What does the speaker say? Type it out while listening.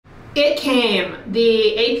It came.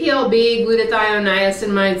 The APLB glutathione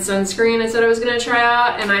niacinamide sunscreen I said I was going to try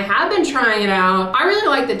out, and I have been trying it out. I really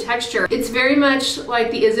like the texture. It's very much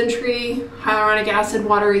like the Isntree hyaluronic acid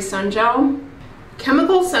watery sun gel.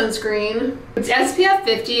 Chemical sunscreen. It's SPF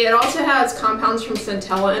 50. It also has compounds from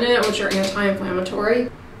centella in it, which are anti-inflammatory.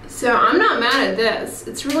 So I'm not mad at this.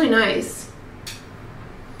 It's really nice.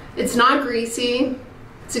 It's not greasy.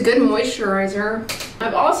 It's a good moisturizer.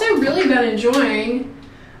 I've also really been enjoying,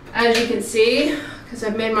 as you can see, because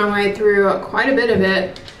I've made my way through quite a bit of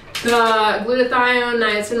it, the glutathione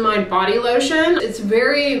niacinamide body lotion. It's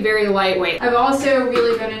very, very lightweight. I've also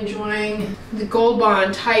really been enjoying the Gold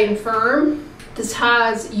Bond Tight and Firm. This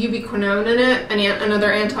has ubiquinone in it, another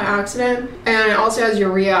antioxidant, and it also has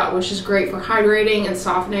urea, which is great for hydrating and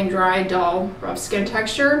softening dry, dull, rough skin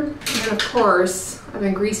texture. And of course, I've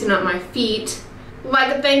been greasing up my feet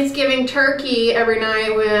like a Thanksgiving turkey every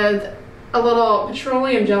night with a little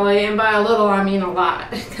petroleum jelly, and by a little I mean a lot,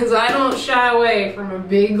 because I don't shy away from a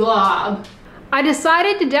big glob. I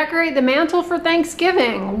decided to decorate the mantle for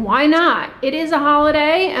Thanksgiving. Why not? It is a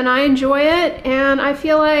holiday and I enjoy it, and I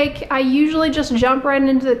feel like I usually just jump right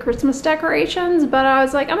into the Christmas decorations, but I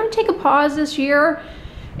was like, I'm gonna take a pause this year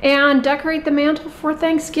and decorate the mantle for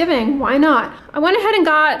Thanksgiving. Why not? I went ahead and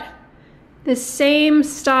got this same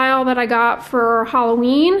style that I got for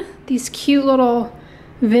Halloween, these cute little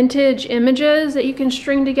vintage images that you can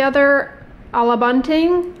string together a la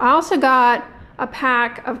bunting. I also got a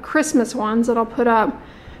pack of Christmas ones that I'll put up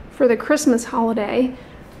for the Christmas holiday,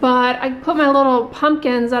 but I put my little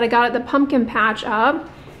pumpkins that I got at the pumpkin patch up,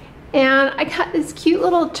 and I got this cute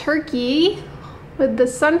little turkey with the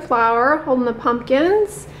sunflower holding the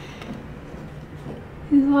pumpkins.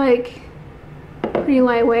 He's like pretty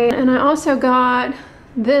lightweight. And I also got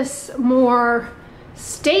this more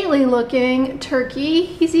stately looking turkey.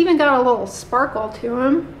 He's even got a little sparkle to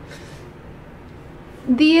him.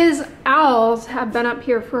 These owls have been up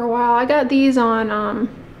here for a while. I got these on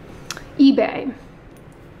eBay.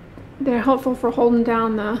 They're helpful for holding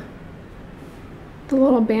down the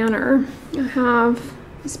little banner. I have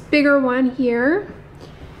this bigger one here,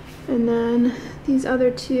 and then these other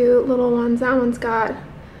two little ones. That one's got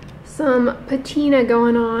some patina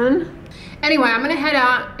going on. Anyway, I'm gonna head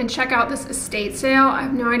out and check out this estate sale. I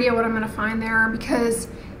have no idea what I'm gonna find there because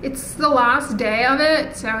it's the last day of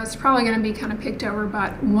it, so it's probably gonna be kind of picked over,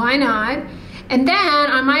 but why not? And then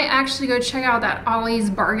I might actually go check out that Ollie's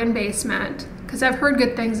bargain basement, because I've heard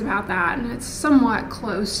good things about that, and it's somewhat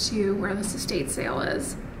close to where this estate sale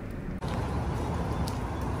is.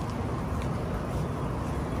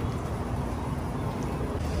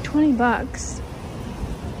 $20.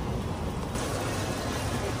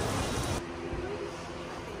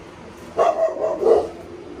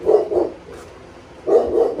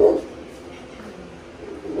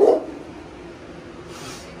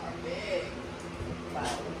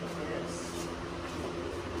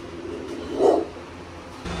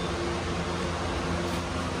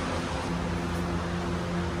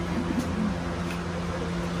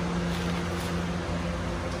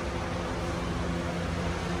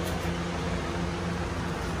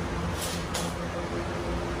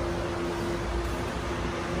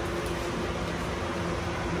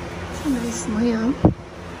 Nice lamp.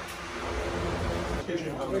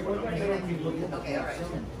 Okay, all right.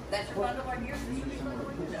 That's one of our years.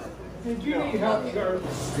 Did you need help, sir?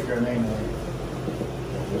 Stick our name on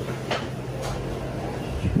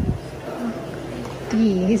it.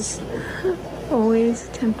 These. Always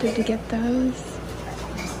tempted to get those.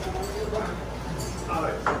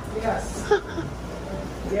 Yes.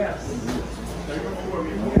 Yes.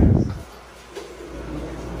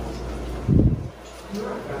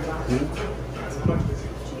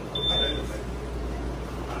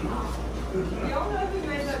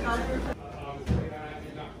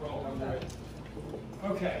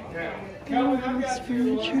 Okay, now, Kelvin, I've got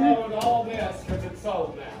you unload all this because it's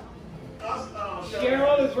sold now.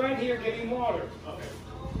 Cheryl is right here getting water. Okay.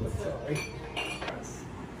 Sorry.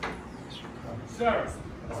 Sir.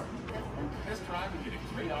 Test drive and get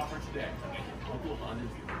a great offer today at your local Honda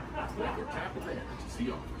dealer. Or tap the banner to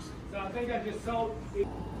see offers. So I think I just sold.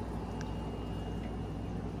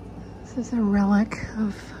 This is a relic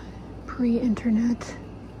of pre-internet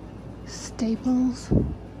Staples.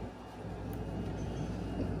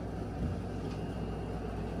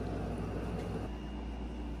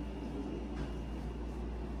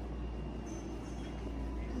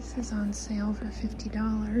 This is on sale for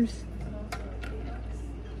 $50.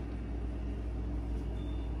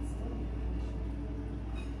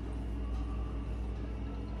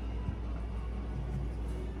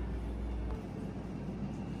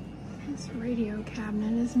 This radio photo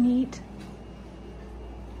cabinet is neat.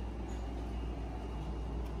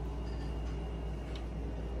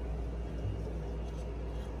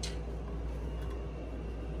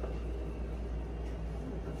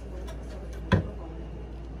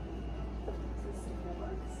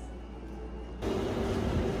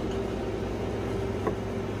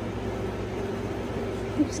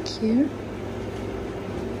 Looks cute.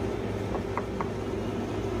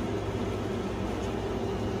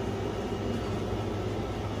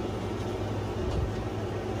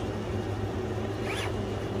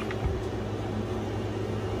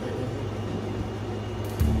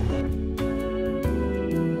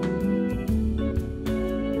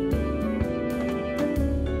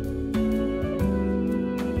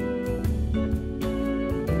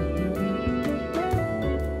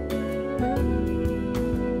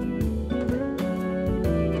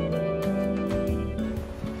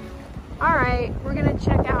 Alright, we're gonna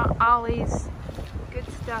check out Ollie's Good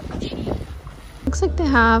Stuff Cheap. Looks like they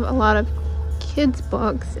have a lot of kids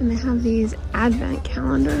books and they have these advent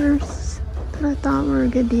calendars that I thought were a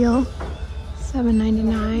good deal.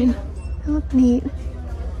 $7.99. They look neat.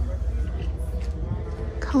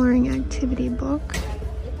 Coloring activity book.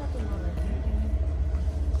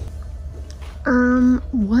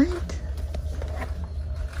 What?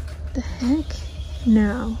 The heck?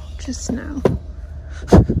 No, just no.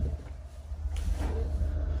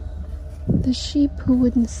 The sheep who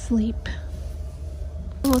wouldn't sleep.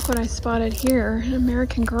 Look what I spotted here. An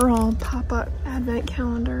American Girl pop-up advent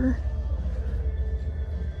calendar.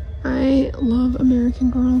 I love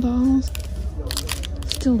American Girl dolls.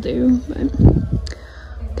 Still do, but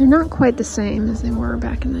they're not quite the same as they were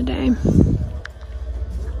back in the day.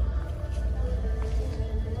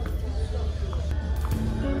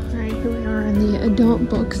 Alright, here we are in the adult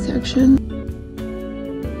book section.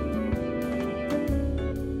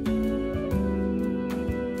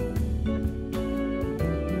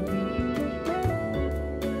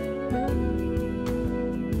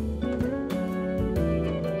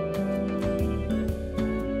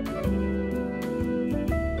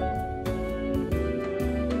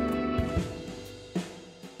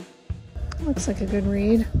 Looks like a good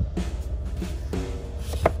read.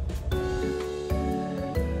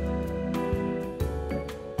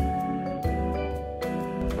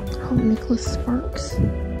 Oh, Nicholas Sparks.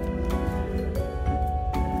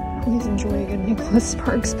 I always enjoy a good Nicholas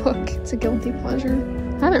Sparks book. It's a guilty pleasure.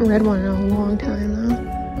 I haven't read one in a long time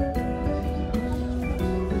though.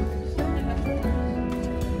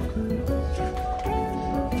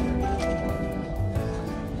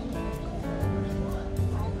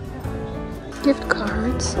 Gift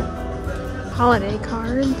cards, holiday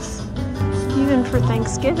cards, even for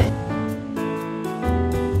Thanksgiving.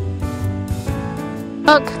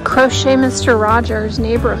 Look, Crochet Mr. Rogers'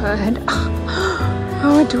 Neighborhood.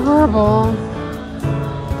 How adorable.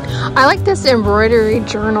 I like this embroidery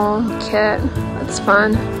journal kit. That's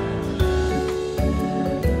fun.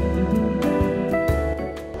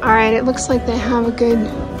 Alright, it looks like they have a good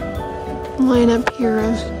lineup here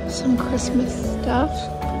of some Christmas stuff.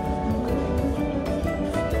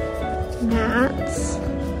 Mats,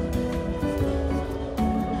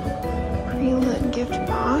 pre-lit gift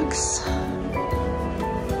box,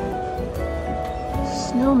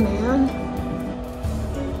 snowman,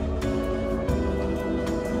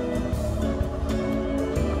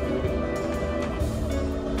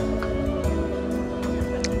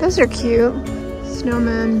 those are cute,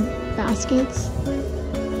 snowman baskets.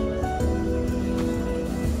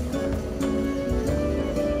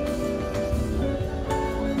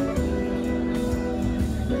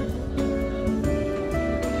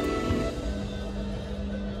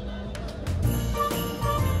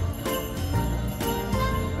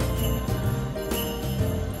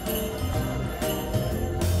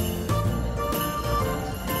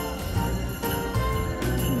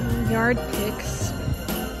 Yard picks.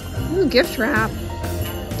 Ooh, gift wrap.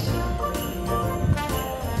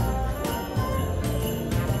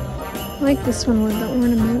 I like this one with the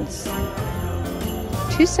ornaments.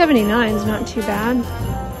 $2.79 is not too bad.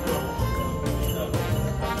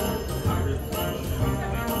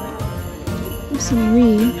 Some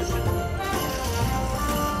wreaths.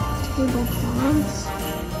 Tablecloths.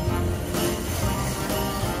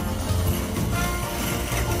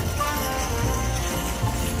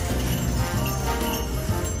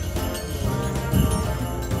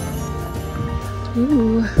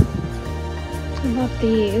 Ooh, how about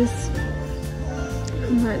these? How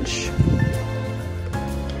much?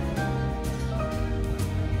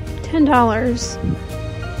 $10.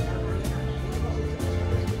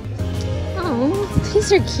 Oh,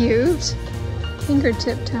 these are cute.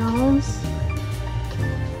 Fingertip towels.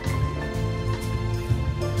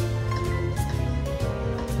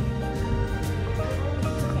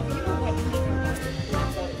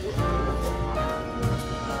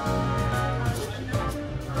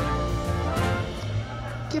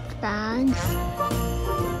 bags.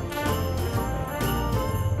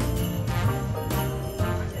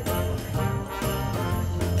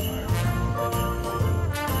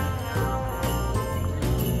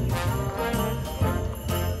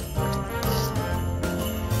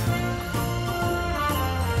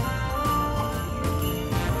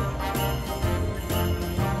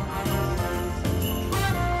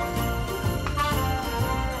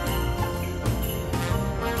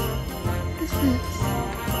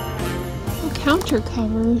 Counter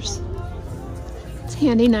covers. It's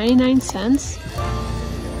handy, 99 cents.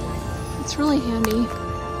 It's really handy.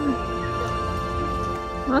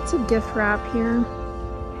 Lots of gift wrap here.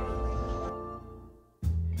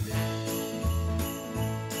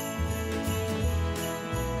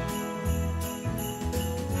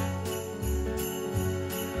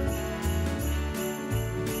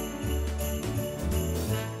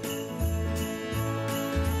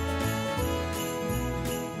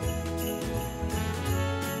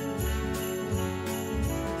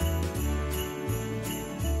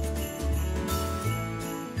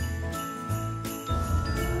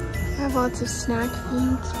 I have lots of snack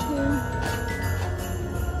foods too.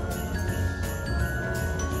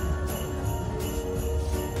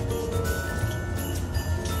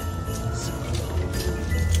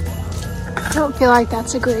 I don't feel like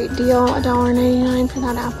that's a great deal, $1.99 for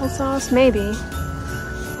that applesauce, maybe.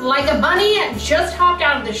 Like a bunny, just hopped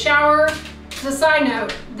out of the shower. As a side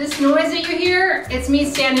note, this noise that you hear, it's me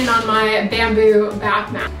standing on my bamboo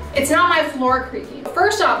bath mat. It's not my floor creaking.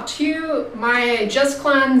 First off, to my Just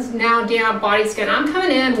Cleanse Now Damp Body Skin, I'm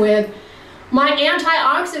coming in with my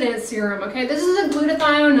antioxidant serum, okay? This is a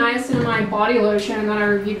glutathione niacinamide body lotion that I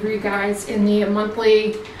reviewed for you guys in the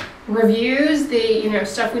monthly reviews, the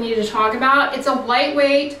stuff we need to talk about. It's a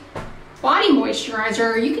lightweight body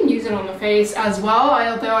moisturizer. You can use it on the face as well,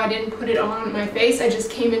 although I didn't put it on my face. I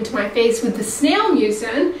just came into my face with the snail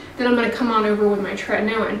mucin that I'm gonna come on over with my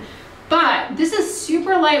tretinoin. But this is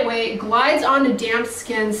super lightweight, glides onto damp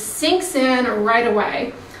skin, sinks in right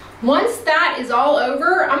away. Once that is all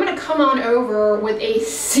over, I'm gonna come on over with a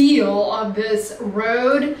seal of this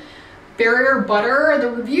Rhode Barrier Butter.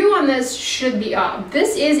 The review on this should be up.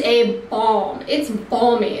 This is a balm. It's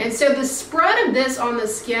balmy. And so the spread of this on the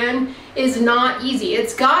skin is not easy.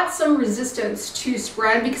 It's got some resistance to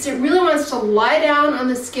spread because it really wants to lie down on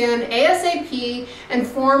the skin ASAP and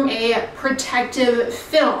form a protective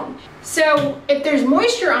film. So if there's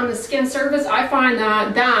moisture on the skin surface, I find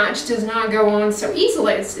that that does not go on so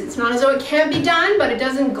easily. It's not as though it can't be done, but it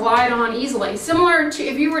doesn't glide on easily. Similar to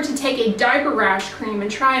if you were to take a diaper rash cream and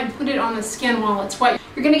try and put it on the skin while it's wet,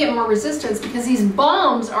 you're gonna get more resistance because these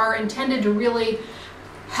balms are intended to really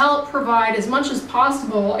help provide as much as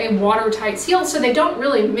possible a watertight seal so they don't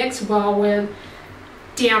really mix well with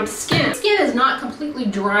damp skin. Skin is not completely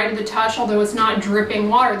dry to the touch, although it's not dripping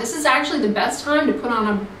water. This is actually the best time to put on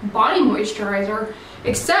a body moisturizer,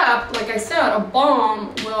 except, like I said, a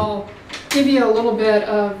balm will give you a little bit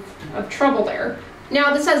of trouble there.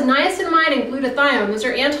 Now, this has niacinamide and glutathione. Those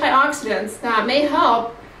are antioxidants that may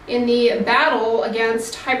help in the battle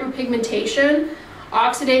against hyperpigmentation,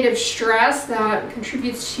 oxidative stress that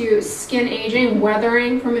contributes to skin aging,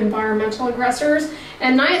 weathering from environmental aggressors,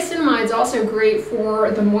 and niacinamide is also great for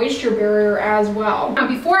the moisture barrier as well. Now,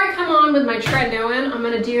 before I come on with my tretinoin, I'm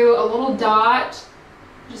going to do a little dot,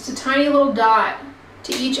 just a tiny little dot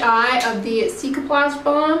to each eye of the Cicaplast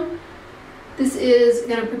balm. This is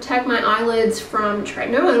going to protect my eyelids from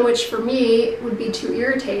tretinoin, which for me would be too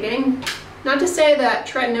irritating. Not to say that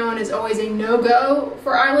tretinoin is always a no-go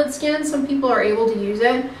for eyelid skin. Some people are able to use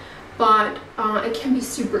it, but it can be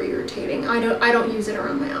super irritating. I don't use it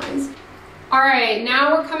around my eyes. All right,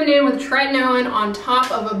 now we're coming in with tretinoin on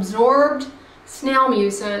top of absorbed snail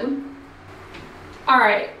mucin. All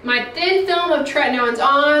right, my thin film of tretinoin's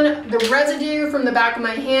on. The residue from the back of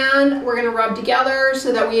my hand, we're gonna rub together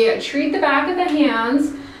so that we treat the back of the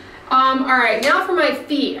hands. All right, now for my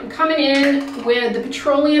feet. I'm coming in with the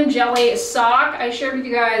petroleum jelly sock I shared with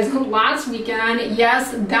you guys last weekend.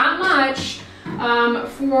 Yes, that much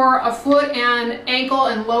for a foot and ankle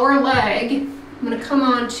and lower leg. I'm gonna come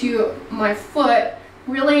on to my foot,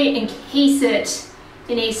 really encase it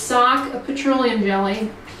in a sock of petroleum jelly.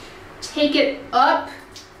 Take it up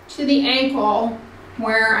to the ankle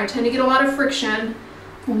where I tend to get a lot of friction.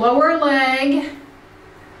 Lower leg,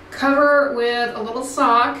 cover with a little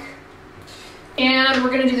sock. And we're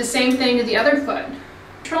gonna do the same thing to the other foot.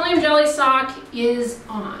 Petroleum jelly sock is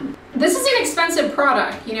on. This is an expensive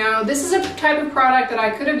product, you know. This is a type of product that I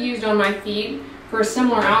could have used on my feet for a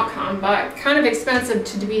similar outcome, but kind of expensive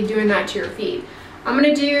to be doing that to your feet. I'm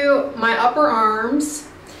gonna do my upper arms.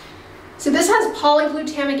 So this has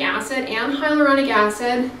polyglutamic acid and hyaluronic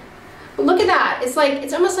acid. But look at that.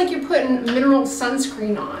 It's almost like you're putting mineral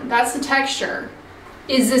sunscreen on. That's the texture.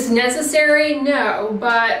 Is this necessary? No,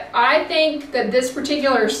 but I think that this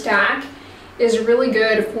particular stack is really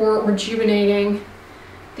good for rejuvenating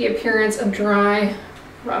the appearance of dry,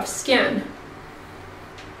 rough skin.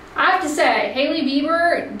 I have to say, Hailey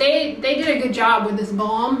Bieber, they did a good job with this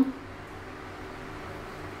balm.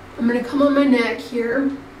 I'm gonna come on my neck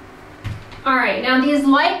here. All right, now these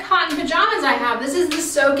light cotton pajamas I have, this is the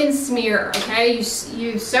soak and smear, okay?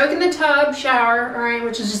 You soak in the tub, shower, all right,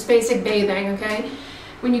 which is just basic bathing, okay?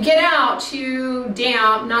 When you get out to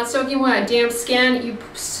damp, not soaking wet, damp skin, you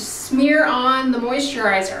smear on the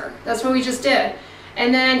moisturizer. That's what we just did.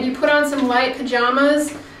 And then you put on some light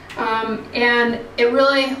pajamas, and it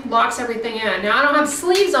really locks everything in. Now I don't have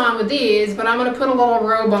sleeves on with these, but I'm gonna put a little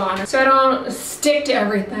robe on so I don't stick to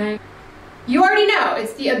everything. You already know,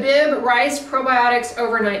 it's the Abib Rice Probiotics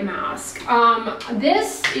Overnight Mask.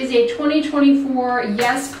 This is a 2024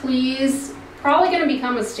 Yes Please, probably gonna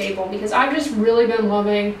become a staple because I've just really been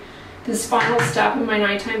loving this final step in my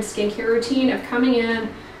nighttime skincare routine of coming in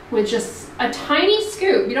with just a tiny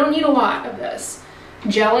scoop. You don't need a lot of this.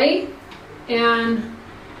 Jelly, and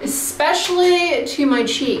especially to my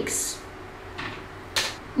cheeks.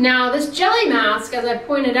 Now this jelly mask, as I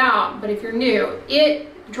pointed out, but if you're new, it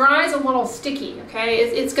dries a little sticky, okay?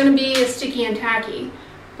 It's gonna be sticky and tacky,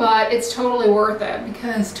 but it's totally worth it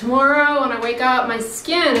because tomorrow when I wake up, my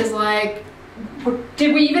skin is like,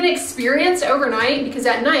 did we even experience overnight? Because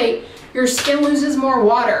at night, your skin loses more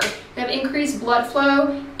water. You have increased blood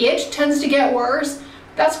flow, itch tends to get worse.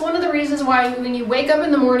 That's one of the reasons why when you wake up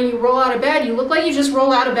in the morning, you roll out of bed, you look like you just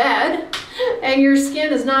rolled out of bed and your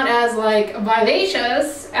skin is not as like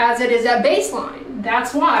vivacious as it is at baseline.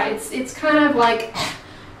 That's why it's kind of like,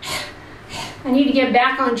 I need to get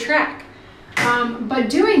back on track. But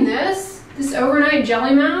doing this overnight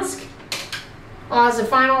jelly mask as a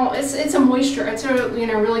final, it's a moisture. It's a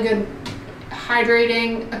really good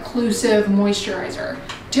hydrating, occlusive moisturizer.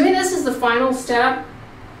 Doing this is the final step.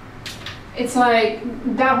 It's like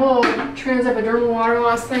that whole transepidermal water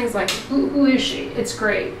loss thing is like, who is she? It's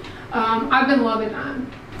great. I've been loving that.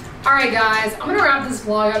 All right, guys, I'm gonna wrap this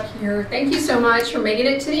vlog up here. Thank you so much for making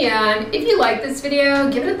it to the end. If you like this video,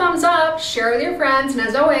 give it a thumbs up, share it with your friends, and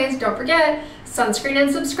as always, don't forget, sunscreen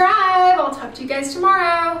and subscribe. I'll talk to you guys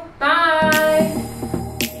tomorrow. Bye.